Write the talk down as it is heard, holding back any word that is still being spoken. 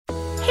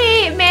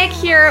Meg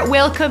here.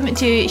 Welcome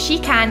to She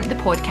Can, the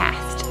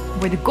podcast,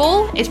 where the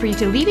goal is for you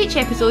to leave each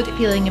episode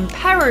feeling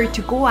empowered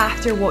to go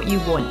after what you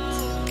want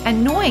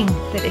and knowing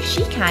that if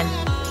she can,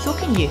 so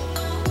can you.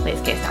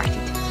 Let's get started.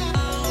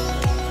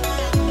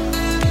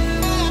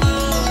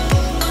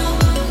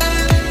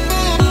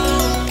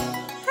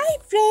 Hi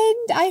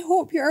friend, I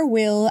hope you are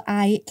well.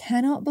 I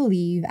cannot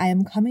believe I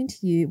am coming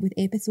to you with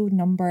episode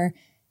number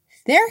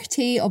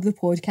 30 of the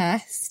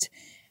podcast.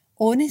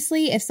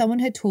 Honestly, if someone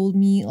had told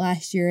me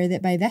last year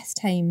that by this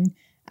time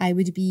I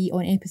would be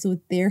on episode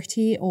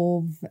 30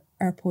 of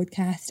our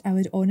podcast, I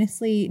would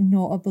honestly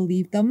not have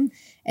believed them.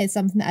 It's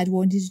something that I'd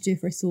wanted to do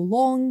for so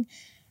long,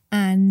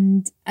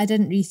 and I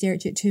didn't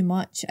research it too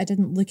much. I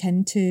didn't look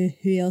into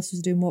who else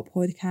was doing what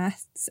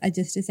podcasts. I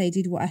just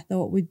decided what I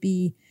thought would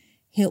be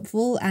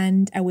helpful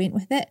and I went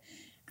with it.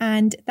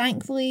 And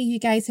thankfully, you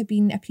guys have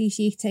been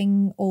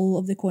appreciating all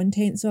of the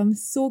content. So I'm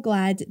so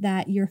glad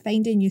that you're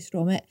finding use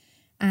from it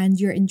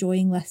and you're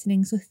enjoying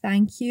listening. So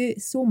thank you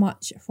so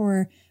much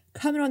for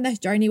coming on this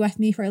journey with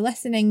me, for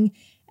listening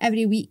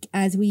every week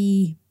as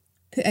we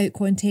put out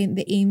content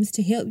that aims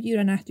to help you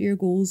run after your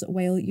goals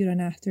while you run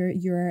after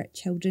your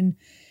children.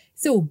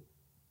 So,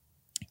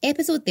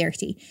 episode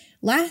 30.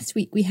 Last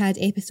week we had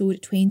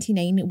episode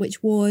 29,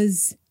 which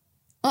was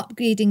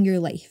upgrading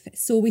your life.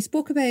 So we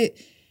spoke about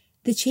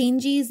the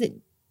changes that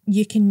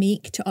you can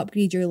make to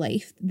upgrade your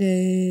life,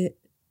 the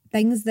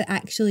things that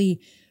actually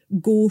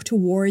go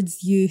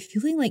towards you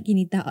feeling like you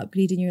need that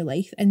upgrade in your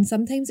life. And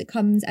sometimes it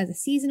comes as a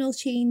seasonal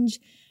change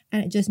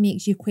and it just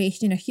makes you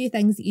question a few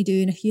things that you do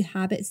and a few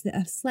habits that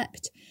have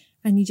slipped.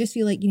 And you just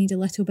feel like you need a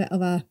little bit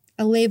of a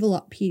level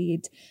up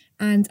period.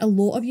 And a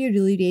lot of you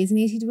really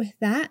resonated with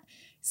that.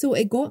 So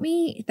it got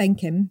me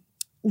thinking,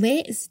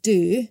 let's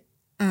do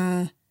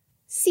a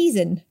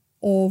season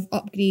of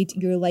Upgrade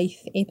Your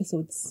Life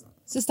episodes.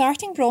 So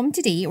starting from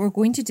today, we're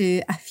going to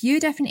do a few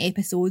different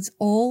episodes,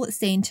 all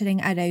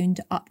centering around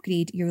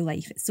Upgrade Your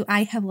Life. So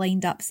I have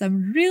lined up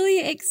some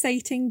really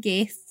exciting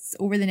guests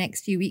over the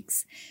next few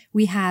weeks.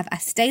 We have a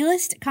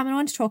stylist coming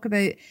on to talk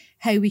about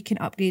how we can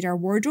upgrade our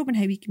wardrobe and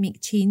how we can make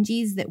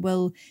changes that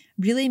will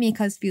really make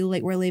us feel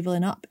like we're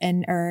leveling up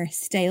in our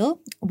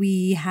style.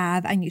 We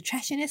have a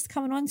nutritionist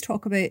coming on to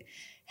talk about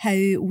how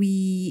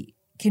we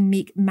can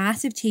make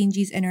massive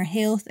changes in our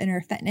health and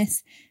our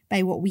fitness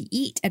by what we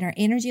eat and our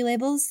energy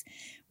levels.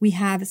 We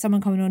have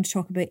someone coming on to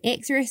talk about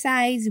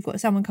exercise. We've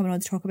got someone coming on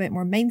to talk about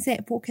more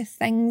mindset focused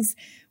things.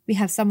 We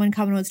have someone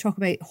coming on to talk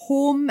about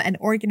home and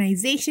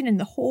organisation in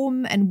the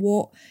home and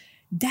what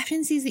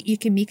differences that you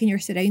can make in your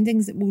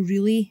surroundings that will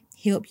really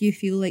help you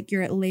feel like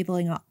you're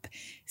leveling up.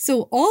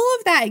 So all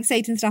of that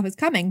exciting stuff is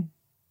coming.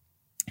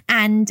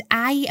 And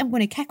I am going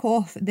to kick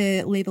off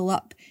the Level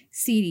Up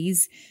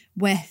series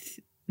with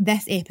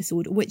this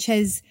episode, which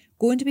is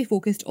going to be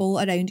focused all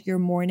around your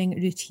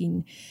morning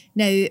routine.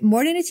 Now,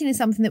 morning routine is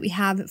something that we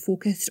have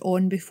focused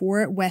on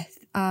before with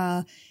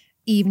a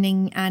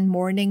evening and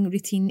morning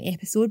routine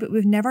episode, but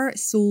we've never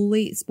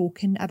solely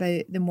spoken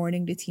about the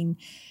morning routine.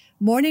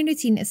 Morning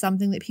routine is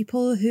something that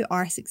people who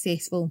are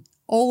successful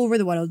all over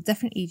the world,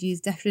 different ages,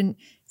 different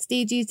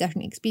stages,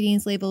 different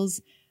experience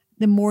levels,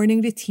 the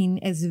morning routine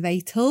is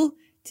vital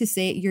to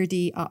set your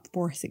day up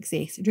for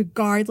success.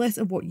 Regardless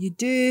of what you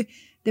do,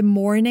 the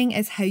morning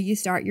is how you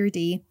start your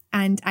day,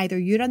 and either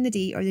you run the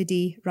day or the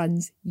day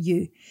runs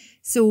you.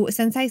 So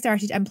since I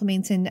started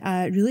implementing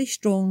a really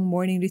strong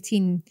morning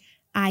routine,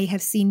 I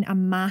have seen a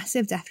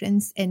massive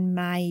difference in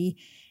my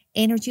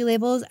energy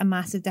levels, a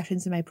massive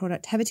difference in my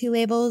productivity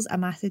levels, a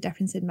massive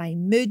difference in my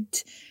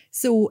mood.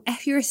 So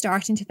if you're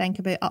starting to think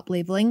about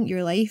up-leveling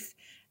your life,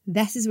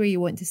 this is where you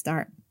want to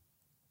start.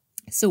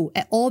 So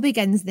it all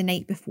begins the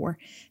night before.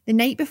 The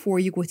night before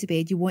you go to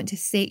bed, you want to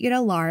set your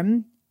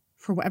alarm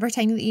for whatever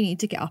time that you need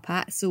to get up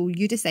at. So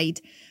you decide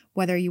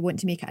whether you want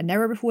to make it an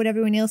hour before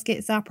everyone else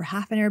gets up or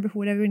half an hour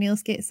before everyone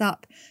else gets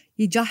up.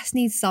 You just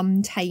need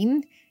some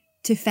time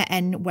to fit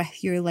in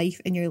with your life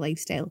and your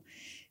lifestyle.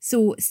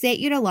 So set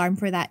your alarm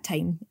for that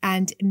time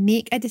and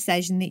make a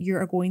decision that you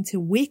are going to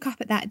wake up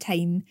at that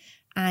time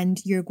and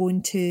you're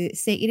going to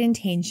set your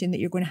intention that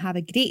you're going to have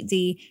a great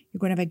day, you're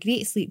going to have a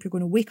great sleep, you're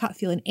going to wake up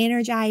feeling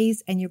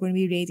energized and you're going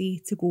to be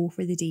ready to go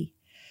for the day.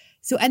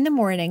 So in the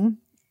morning,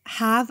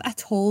 have a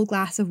tall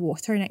glass of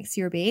water next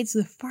to your bed. So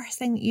the first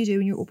thing that you do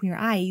when you open your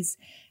eyes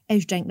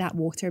is drink that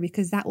water,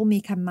 because that will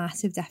make a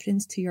massive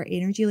difference to your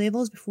energy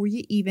levels before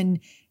you even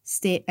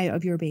step out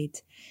of your bed.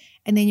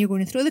 And then you're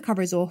going to throw the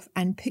covers off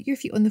and put your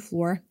feet on the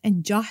floor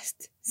and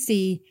just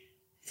say,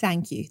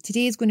 thank you.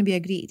 Today is going to be a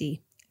great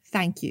day.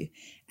 Thank you.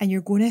 And you're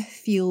going to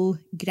feel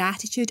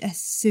gratitude as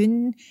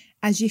soon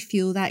as you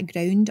feel that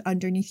ground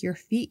underneath your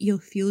feet. You'll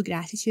feel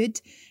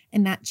gratitude,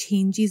 and that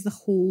changes the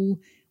whole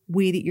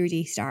way that your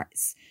day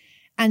starts.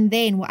 And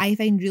then what I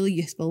find really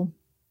useful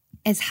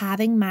is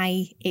having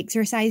my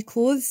exercise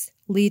clothes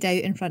laid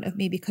out in front of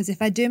me, because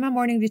if I do my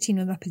morning routine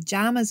with my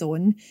pajamas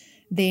on,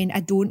 then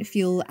I don't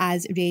feel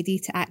as ready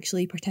to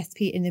actually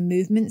participate in the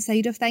movement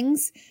side of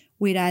things.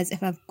 Whereas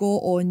if I've got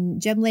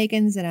on gym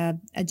leggings and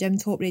a gym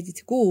top ready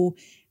to go,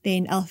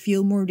 then I'll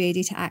feel more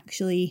ready to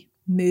actually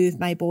move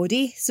my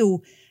body.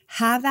 So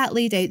have that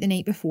laid out the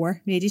night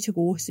before, ready to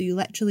go. So you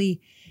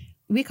literally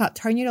wake up,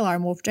 turn your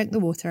alarm off, drink the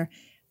water,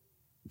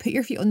 put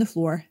your feet on the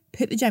floor,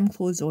 put the gym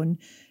clothes on.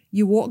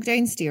 You walk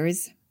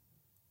downstairs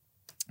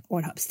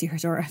or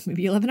upstairs, or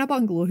maybe you live in a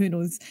bungalow, who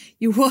knows.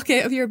 You walk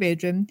out of your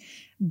bedroom,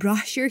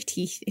 brush your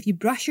teeth. If you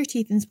brush your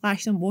teeth and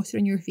splash some water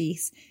on your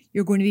face,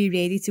 you're going to be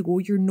ready to go.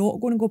 You're not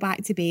going to go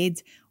back to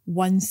bed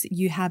once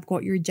you have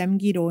got your gym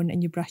gear on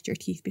and you brushed your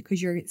teeth,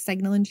 because you're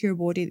signaling to your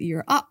body that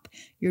you're up,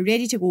 you're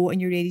ready to go,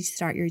 and you're ready to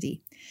start your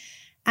day.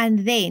 And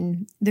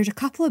then there's a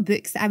couple of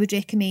books that I would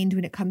recommend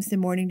when it comes to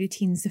morning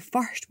routines. The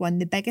first one,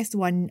 the biggest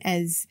one,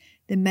 is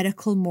The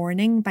Miracle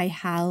Morning by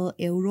Hal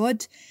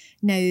Elrod.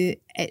 Now,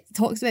 it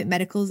talks about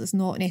miracles. It's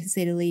not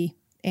necessarily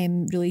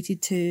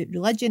related to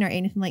religion or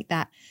anything like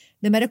that.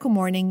 The Miracle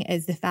Morning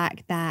is the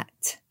fact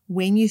that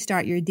when you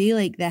start your day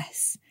like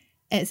this,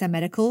 it's a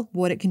miracle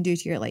what it can do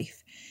to your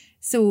life.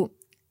 So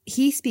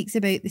he speaks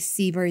about the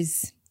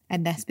savers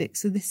in this book.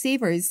 So the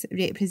savers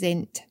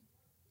represent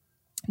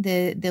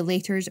the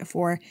letters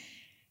for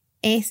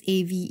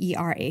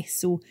SAVERS.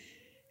 So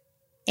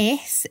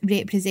S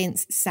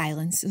represents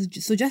silence.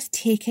 So just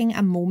taking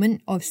a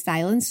moment of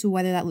silence. So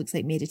whether that looks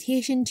like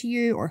meditation to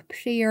you or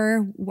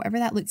prayer, whatever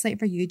that looks like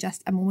for you,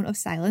 just a moment of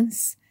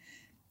silence.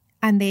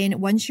 And then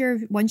once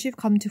you've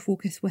come to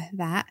focus with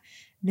that,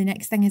 the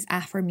next thing is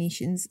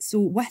affirmations. So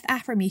with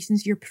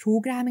affirmations, you're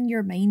programming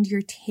your mind,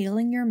 you're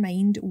telling your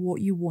mind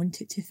what you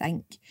want it to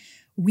think.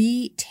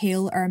 We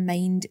tell our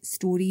mind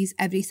stories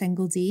every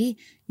single day.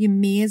 You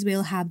may as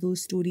well have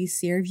those stories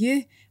serve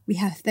you. We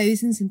have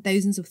thousands and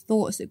thousands of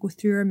thoughts that go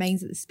through our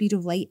minds at the speed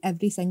of light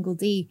every single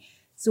day.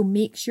 So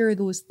make sure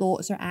those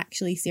thoughts are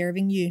actually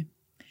serving you.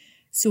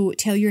 So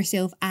tell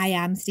yourself I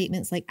am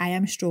statements like I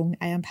am strong,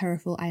 I am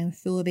powerful, I am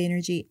full of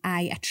energy,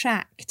 I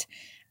attract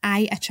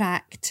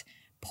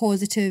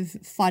positive,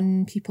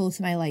 fun people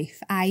to my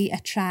life. I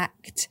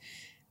attract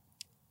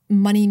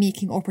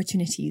money-making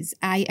opportunities.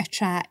 I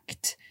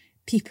attract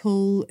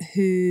people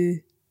who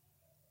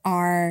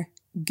are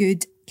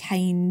good,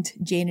 kind,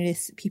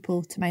 generous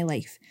people to my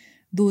life.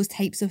 Those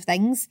types of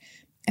things.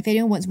 If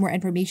anyone wants more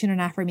information on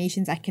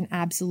affirmations, I can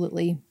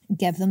absolutely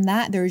give them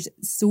that. There's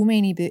so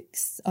many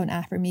books on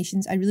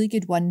affirmations. A really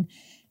good one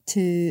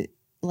to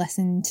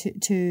listen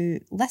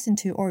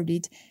to or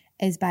read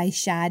is by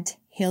Shad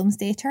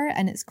Helmstetter,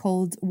 and it's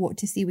called What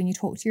to Say When You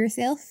Talk to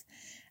Yourself.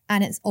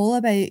 And it's all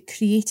about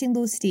creating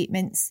those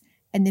statements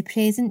in the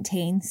present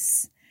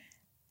tense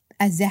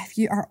as if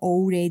you are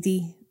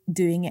already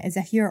doing it, as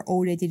if you are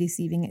already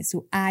receiving it.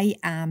 So I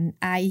am,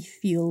 I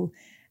feel,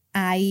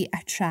 I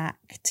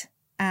attract,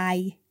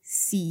 I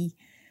see.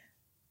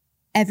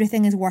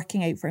 Everything is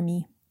working out for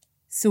me.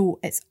 So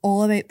it's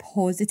all about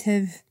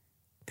positive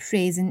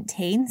present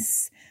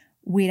tense,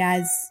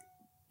 whereas,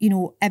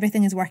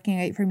 everything is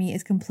working out for me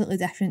is completely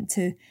different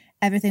to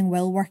everything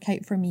will work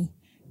out for me.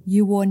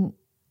 You want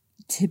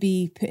to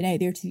be putting out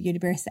there to the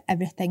universe that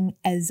everything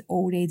is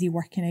already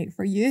working out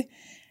for you.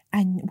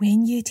 And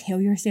when you tell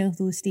yourself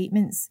those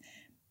statements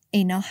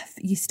enough,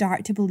 you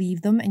start to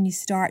believe them and you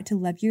start to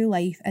live your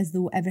life as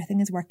though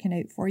everything is working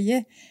out for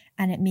you.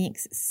 And it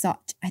makes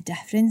such a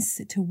difference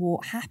to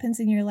what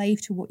happens in your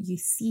life, to what you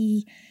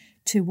see,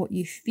 to what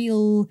you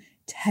feel,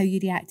 to how you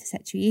react to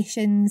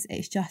situations.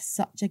 It's just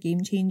such a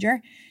game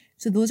changer.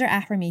 So those are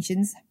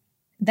affirmations.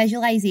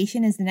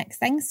 Visualization is the next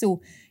thing.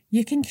 So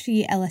you can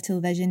create a little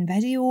vision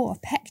video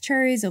of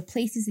pictures of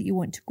places that you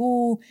want to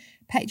go,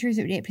 pictures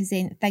that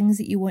represent things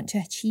that you want to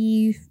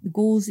achieve, the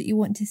goals that you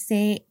want to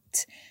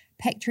set,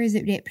 pictures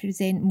that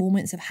represent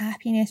moments of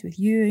happiness with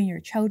you and your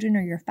children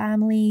or your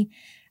family,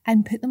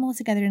 and put them all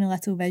together in a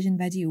little vision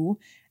video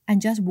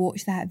and just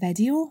watch that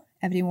video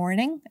every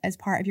morning as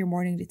part of your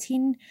morning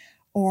routine.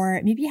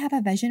 Or maybe you have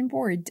a vision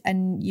board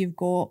and you've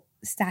got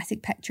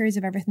static pictures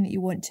of everything that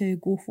you want to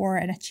go for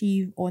and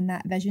achieve on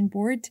that vision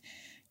board.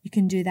 You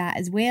can do that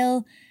as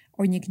well,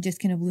 or you can just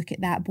kind of look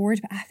at that board.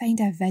 But I find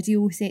a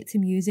video set to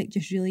music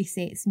just really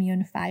sets me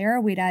on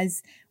fire,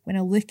 whereas when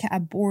I look at a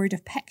board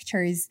of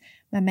pictures,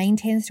 my mind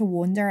tends to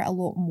wander a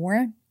lot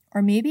more.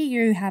 Or maybe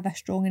you have a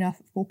strong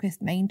enough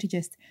focused mind to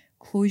just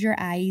close your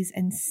eyes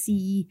and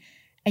see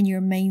in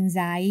your mind's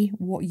eye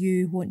what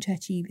you want to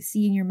achieve.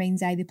 See in your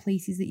mind's eye the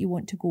places that you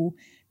want to go,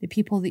 the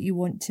people that you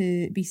want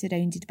to be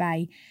surrounded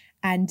by,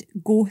 and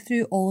go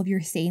through all of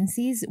your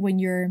senses when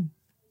you're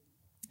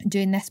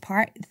doing this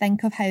part.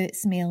 Think of how it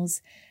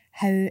smells,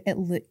 how it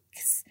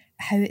looks,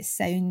 how it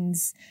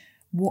sounds,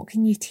 what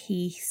can you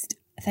taste.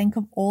 Think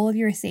of all of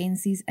your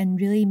senses and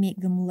really make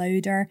them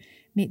louder,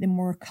 make them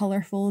more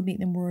colourful, make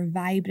them more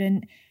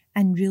vibrant,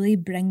 and really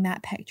bring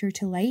that picture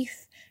to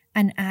life.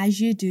 And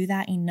as you do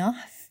that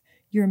enough,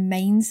 your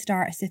mind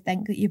starts to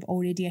think that you've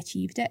already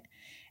achieved it.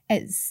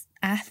 It's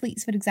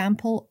athletes, for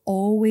example,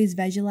 always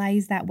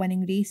visualize that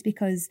winning race,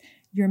 because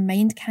your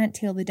mind can't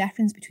tell the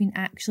difference between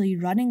actually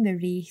running the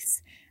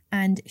race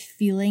and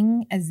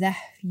feeling as if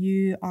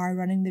you are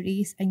running the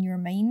race in your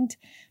mind.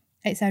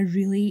 It's a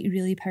really,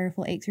 really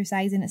powerful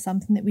exercise, and it's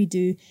something that we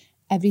do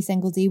every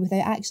single day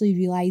without actually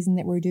realizing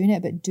that we're doing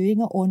it, but doing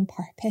it on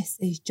purpose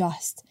is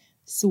just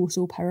so,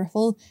 so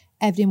powerful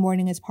every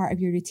morning as part of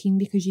your routine,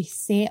 because you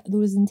set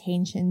those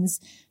intentions.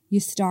 You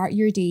start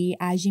your day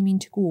as you mean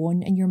to go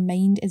on, and your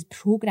mind is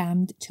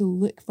programmed to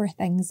look for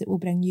things that will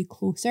bring you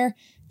closer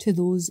to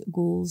those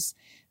goals.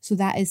 So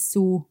that is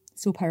so,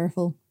 so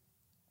powerful.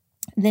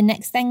 The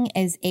next thing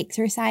is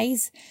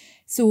exercise.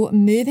 So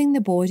moving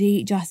the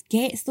body just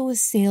gets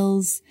those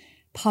cells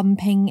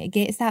pumping, it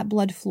gets that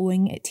blood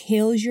flowing. It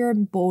tells your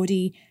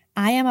body,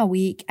 I am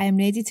awake, I am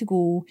ready to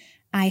go,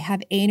 I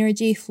have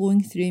energy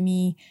flowing through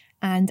me,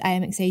 and I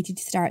am excited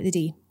to start the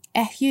day.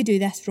 If you do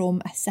this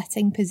from a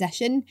sitting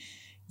position,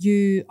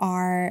 you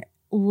are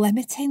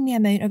limiting the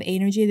amount of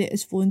energy that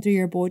is flowing through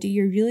your body.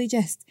 You're really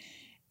just,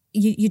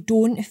 you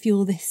don't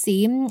feel the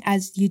same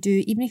as you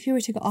do, even if you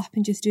were to get up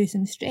and just do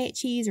some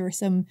stretches or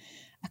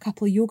a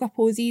couple of yoga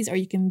poses, or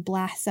you can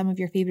blast some of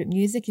your favourite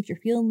music if you're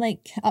feeling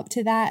like up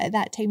to that at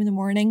that time in the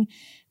morning,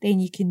 then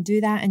you can do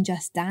that and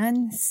just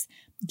dance.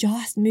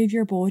 Just move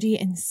your body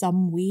in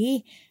some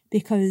way,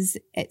 because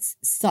it's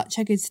such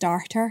a good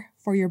starter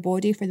for your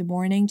body for the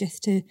morning,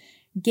 just to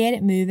get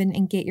it moving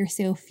and get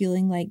yourself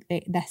feeling like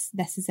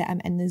this is it, I'm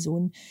in the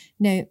zone.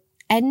 Now,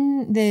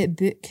 in the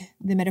book,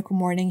 The Miracle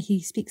Morning,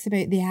 he speaks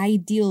about the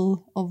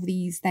ideal of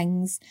these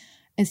things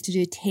is to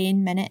do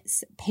 10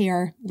 minutes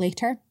per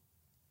letter.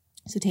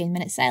 So 10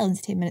 minutes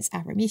silence, 10 minutes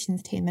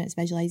affirmations, 10 minutes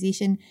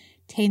visualization,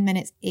 10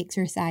 minutes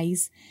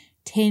exercise,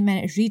 10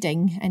 minutes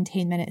reading, and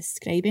 10 minutes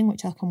scribing,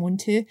 which I'll come on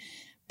to.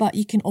 But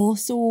you can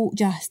also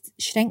just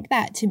shrink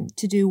that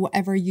to do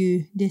whatever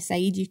you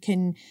decide. You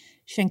can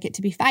shrink it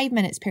to be 5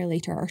 minutes per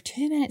letter or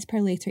 2 minutes per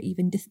letter,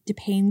 even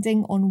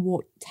depending on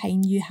what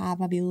time you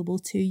have available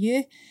to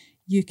you.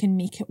 You can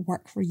make it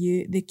work for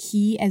you. The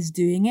key is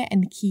doing it,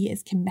 and the key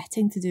is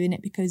committing to doing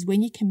it, because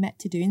when you commit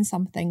to doing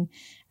something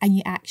and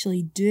you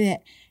actually do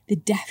it, the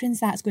difference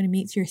that's going to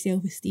make to your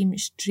self-esteem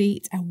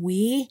straight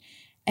away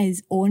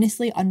is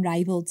honestly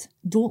unrivaled.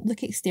 Don't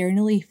look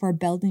externally for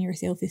building your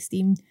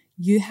self-esteem.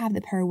 You have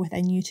the power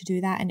within you to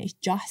do that, and it's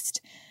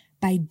just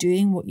by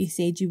doing what you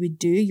said you would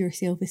do, your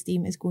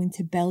self-esteem is going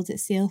to build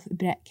itself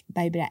brick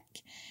by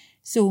brick.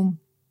 So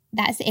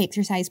that's the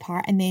exercise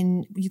part. And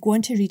then you go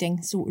into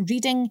reading. So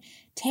reading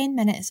 10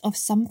 minutes of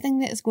something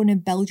that is going to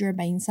build your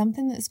mind,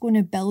 something that's going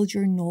to build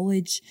your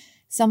knowledge,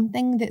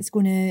 something that's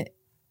going to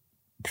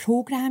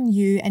program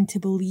you into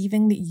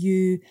believing that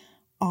you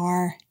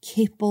are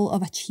capable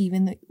of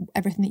achieving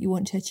everything that you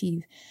want to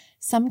achieve.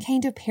 Some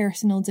kind of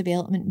personal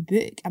development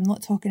book. I'm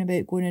not talking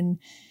about going and,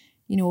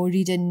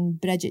 reading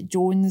Bridget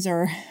Jones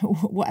or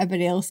whatever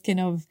else kind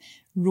of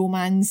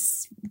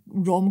romance,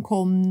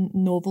 rom-com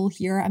novel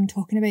here. I'm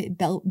talking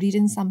about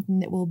reading something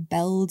that will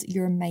build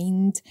your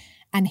mind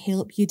and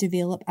help you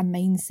develop a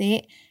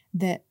mindset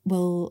that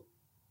will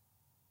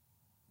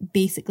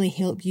basically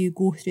help you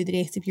go through the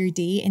rest of your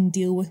day and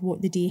deal with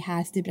what the day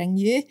has to bring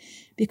you.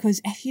 Because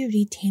if you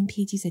read 10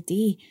 pages a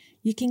day,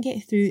 you can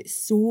get through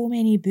so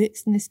many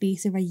books in the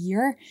space of a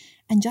year,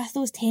 and just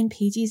those 10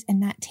 pages in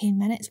that 10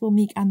 minutes will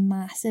make a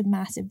massive,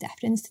 massive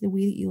difference to the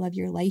way that you live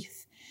your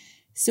life.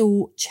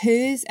 So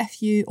choose a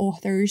few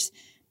authors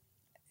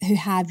who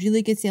have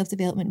really good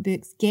self-development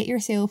books. Get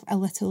yourself a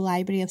little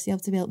library of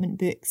self-development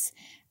books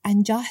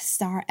and just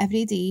start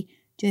every day,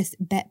 just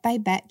bit by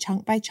bit,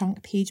 chunk by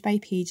chunk, page by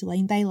page,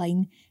 line by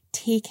line,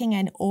 taking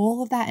in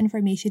all of that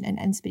information and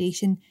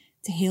inspiration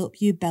to help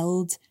you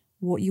build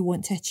what you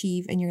want to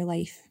achieve in your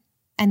life.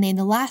 And then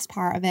the last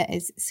part of it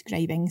is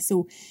scribing.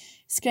 So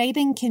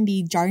scribing can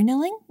be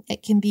journaling.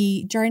 It can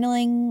be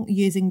journaling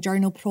using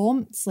journal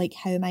prompts like,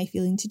 how am I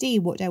feeling today?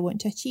 What do I want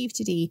to achieve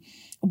today?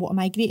 What am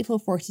I grateful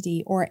for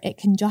today? Or it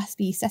can just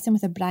be sitting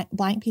with a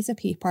blank piece of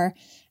paper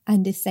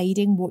and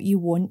deciding what you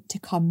want to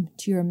come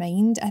to your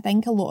mind. I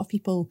think a lot of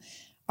people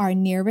are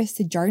nervous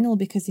to journal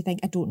because they think,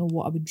 I don't know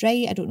what I would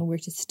write. I don't know where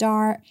to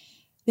start.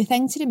 The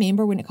thing to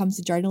remember when it comes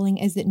to journaling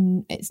is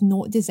that it's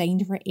not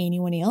designed for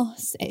anyone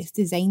else. It's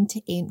designed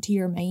to empty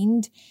your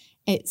mind.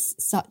 It's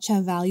such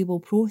a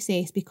valuable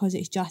process because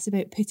it's just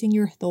about putting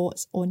your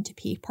thoughts onto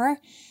paper.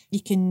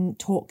 You can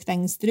talk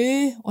things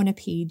through on a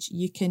page.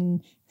 You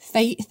can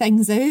fight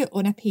things out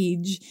on a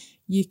page.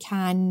 You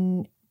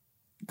can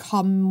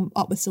come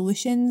up with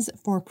solutions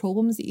for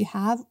problems that you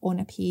have on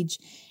a page.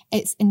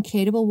 It's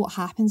incredible what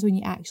happens when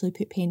you actually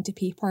put pen to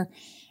paper.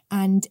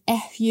 And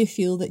if you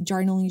feel that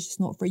journaling is just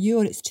not for you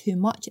or it's too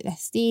much at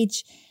this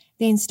stage,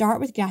 then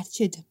start with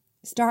gratitude.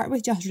 Start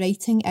with just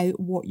writing out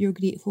what you're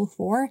grateful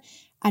for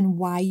and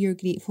why you're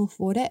grateful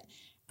for it.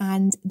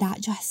 And that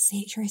just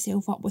sets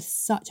yourself up with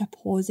such a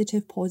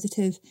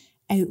positive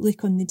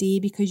outlook on the day,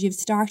 because you've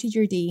started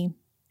your day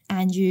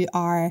and you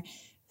are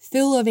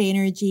full of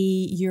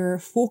energy, you're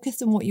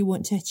focused on what you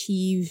want to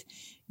achieve,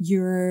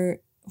 you're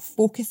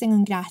focusing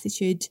on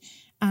gratitude,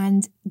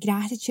 and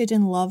gratitude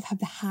and love have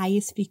the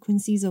highest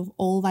frequencies of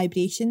all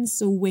vibrations.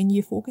 So when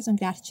you focus on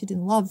gratitude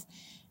and love,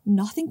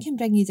 nothing can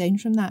bring you down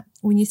from that.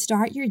 When you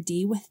start your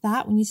day with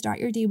that, when you start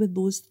your day with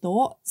those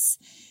thoughts,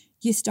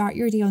 you start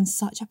your day on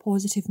such a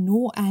positive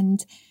note.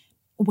 And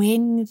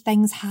when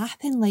things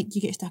happen, like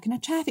you get stuck in a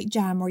traffic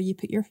jam, or you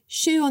put your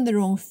shoe on the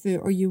wrong foot,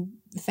 or you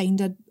find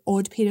an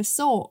odd pair of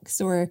socks,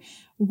 or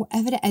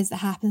whatever it is that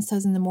happens to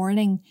us in the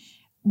morning,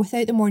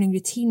 without the morning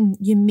routine,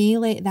 you may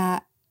let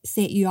that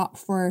set you up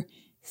for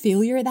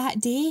failure that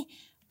day.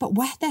 But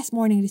with this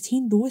morning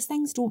routine, those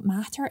things don't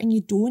matter, and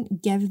you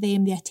don't give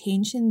them the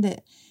attention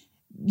that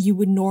you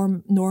would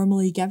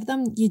normally give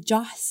them. You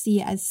just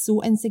see it as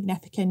so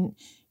insignificant.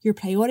 Your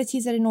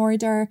priorities are in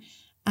order,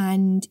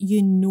 and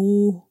you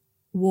know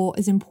what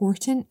is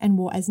important and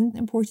what isn't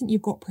important.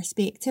 You've got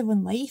perspective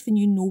on life, and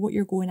you know what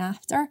you're going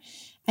after.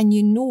 And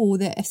you know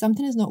that if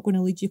something is not going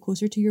to lead you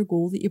closer to your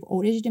goal that you've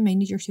already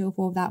reminded yourself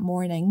of that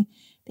morning,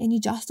 then you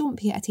just don't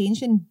pay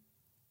attention.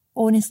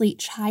 Honestly,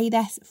 try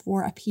this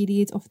for a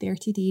period of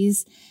 30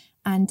 days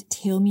and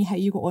tell me how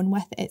you got on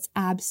with it. It's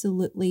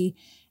absolutely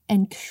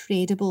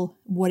incredible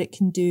what it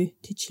can do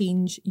to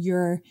change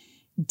your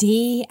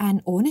day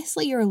and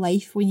honestly your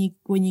life when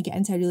you get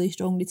into a really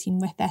strong routine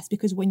with this.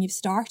 Because when you've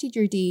started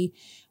your day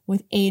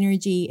with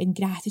energy and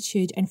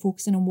gratitude and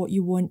focusing on what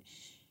you want,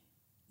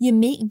 you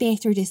make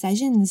better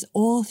decisions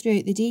all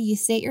throughout the day. You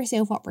set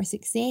yourself up for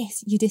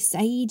success. You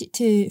decide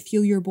to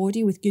fuel your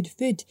body with good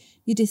food.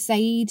 You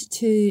decide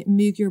to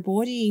move your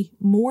body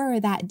more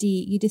that day.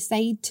 You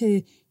decide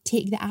to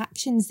take the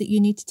actions that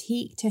you need to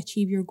take to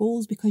achieve your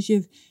goals because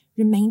you've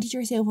reminded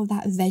yourself of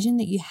that vision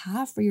that you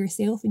have for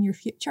yourself and your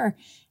future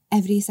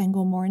every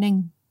single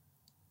morning.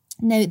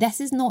 Now, this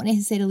is not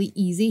necessarily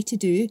easy to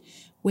do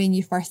when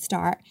you first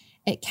start.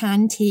 It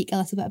can take a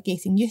little bit of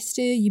getting used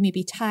to. You may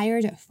be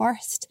tired at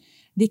first.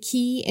 The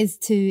key is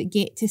to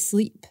get to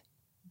sleep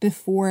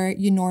before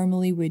you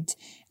normally would.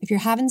 If you're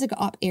having to get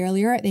up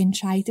earlier, then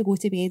try to go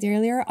to bed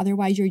earlier.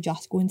 Otherwise, you're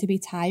just going to be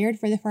tired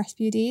for the first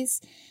few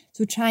days.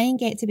 So try and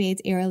get to bed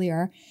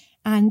earlier.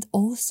 And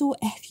also,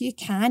 if you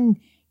can,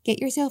 get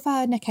yourself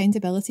an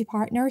accountability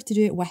partner to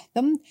do it with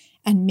them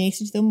and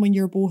message them when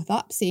you're both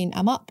up saying,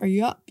 I'm up, are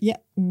you up?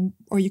 Yep.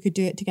 Or you could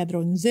do it together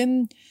on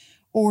Zoom,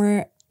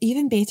 or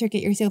even better,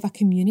 get yourself a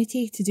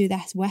community to do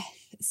this with.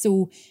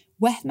 So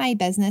with my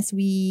business,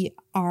 we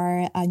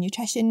are a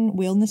nutrition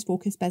wellness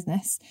focused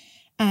business.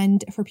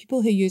 And for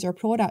people who use our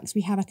products,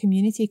 we have a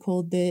community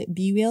called the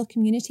Be Well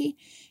community.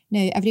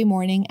 Now, every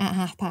morning at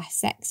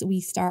 6:30,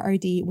 we start our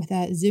day with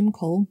a Zoom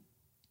call.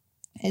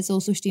 It's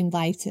also streamed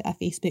live to a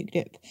Facebook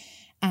group.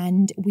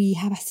 And we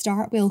have a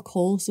Start Well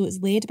call. So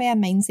it's led by a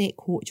mindset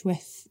coach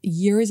with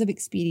years of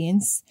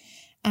experience.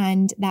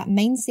 And that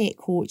mindset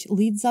coach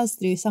leads us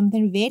through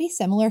something very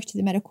similar to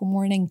the Miracle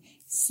Morning,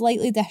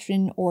 slightly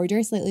different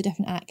order, slightly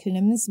different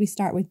acronyms. We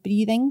start with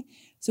breathing.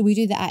 So we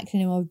do the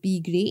acronym of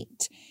Be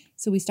Great.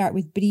 So we start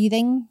with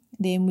breathing,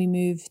 then we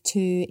move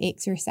to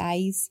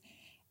exercise,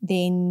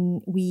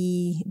 then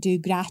we do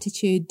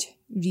gratitude,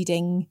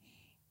 reading,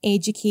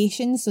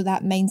 education. So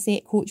that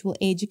mindset coach will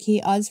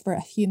educate us for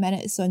a few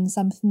minutes on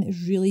something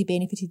that's really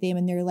benefited them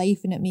in their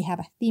life, and it may have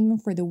a theme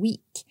for the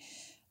week.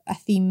 A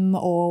theme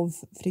of,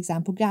 for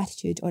example,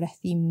 gratitude, or a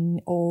theme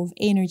of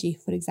energy,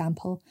 for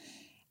example.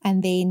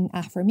 And then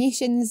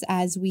affirmations,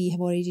 as we have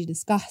already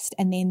discussed.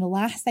 And then the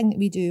last thing that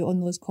we do on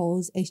those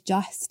calls is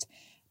just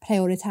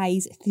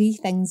prioritise 3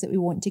 things that we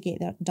want to get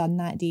done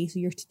that day. So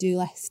your to-do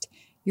list,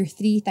 your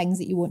 3 things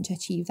that you want to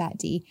achieve that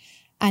day.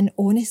 And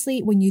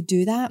honestly, when you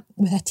do that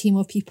with a team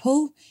of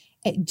people,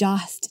 it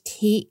just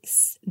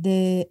takes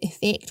the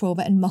effect of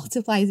it and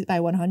multiplies it by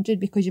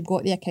 100, because you've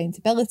got the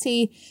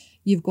accountability,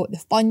 you've got the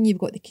fun, you've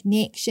got the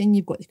connection,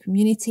 you've got the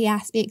community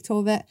aspect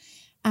of it.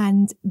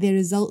 And the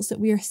results that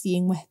we are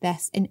seeing with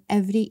this in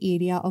every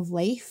area of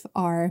life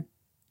are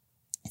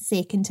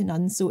second to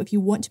none. So if you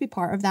want to be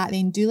part of that,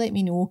 then do let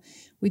me know.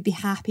 We'd be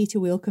happy to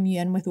welcome you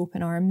in with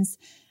open arms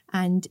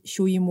and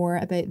show you more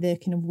about the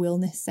kind of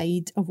wellness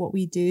side of what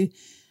we do.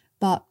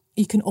 But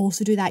you can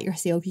also do that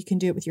yourself. You can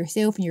do it with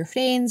yourself and your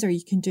friends, or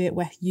you can do it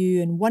with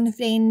you and one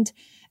friend.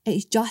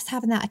 It's just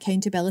having that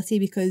accountability,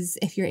 because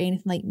if you're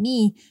anything like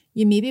me,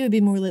 you maybe would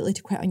be more likely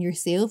to quit on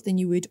yourself than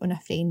you would on a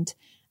friend.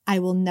 I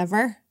will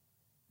never,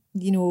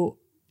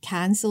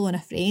 cancel on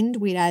a friend.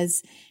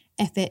 Whereas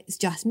if it's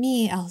just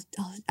me,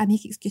 I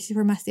make excuses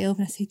for myself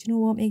and I say, do you know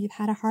what, Meg, you've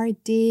had a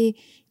hard day.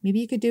 Maybe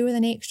you could do with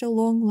an extra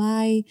long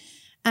lie.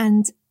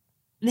 And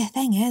the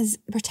thing is,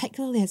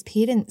 particularly as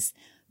parents,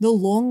 the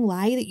long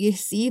lie that you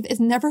receive is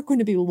never going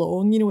to be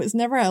long. It's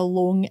never a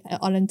long,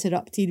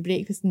 uninterrupted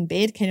breakfast in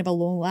bed kind of a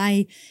long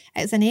lie.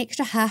 It's an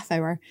extra half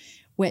hour,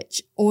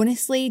 which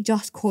honestly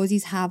just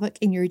causes havoc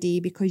in your day,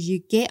 because you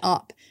get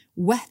up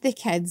with the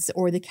kids,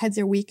 or the kids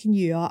are waking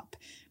you up.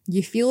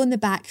 You feel on the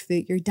back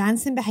foot. You're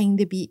dancing behind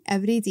the beat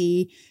every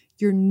day.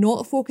 You're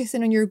not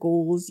focusing on your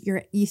goals.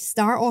 You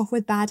start off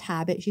with bad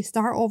habits. You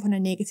start off on a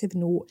negative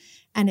note,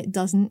 and it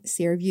doesn't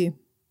serve you.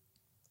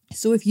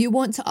 So if you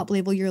want to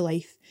up-level your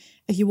life,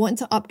 if you want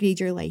to upgrade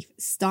your life,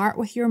 start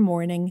with your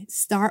morning,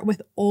 start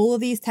with all of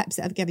these tips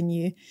that I've given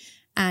you.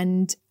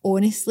 And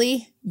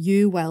honestly,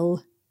 you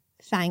will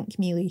thank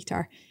me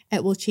later.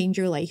 It will change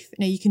your life.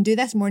 Now, you can do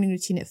this morning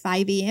routine at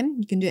 5 a.m.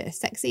 You can do it at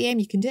 6 a.m.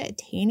 You can do it at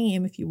 10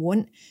 a.m. if you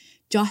want.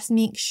 Just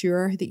make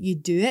sure that you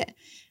do it.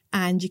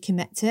 and you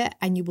commit to it,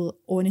 and you will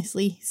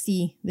honestly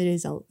see the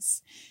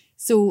results.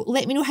 So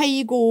let me know how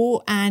you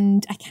go,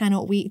 and I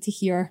cannot wait to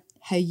hear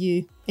how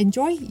you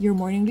enjoy your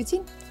morning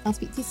routine. I'll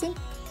speak to you soon.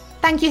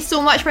 Thank you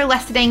so much for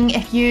listening.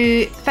 If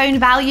you found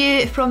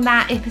value from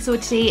that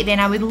episode today, then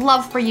I would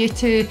love for you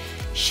to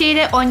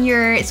share it on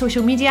your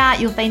social media.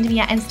 You'll find me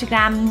at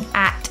Instagram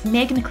at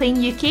Meg McLean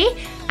UK,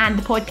 and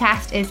the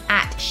podcast is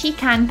at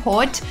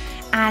SheCanPod.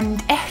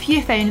 And if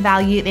you found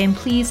value, then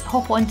please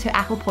hop on to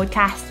Apple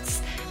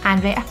Podcasts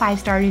and write a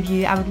 5-star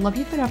review. I would love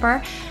you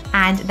forever.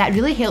 And that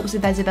really helps the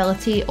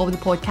visibility of the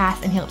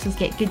podcast and helps us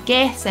get good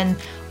guests and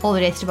all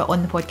the rest of it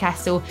on the podcast.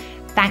 So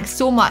thanks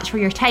so much for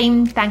your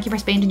time. Thank you for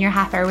spending your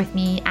half hour with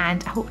me,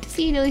 and I hope to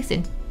see you really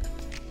soon.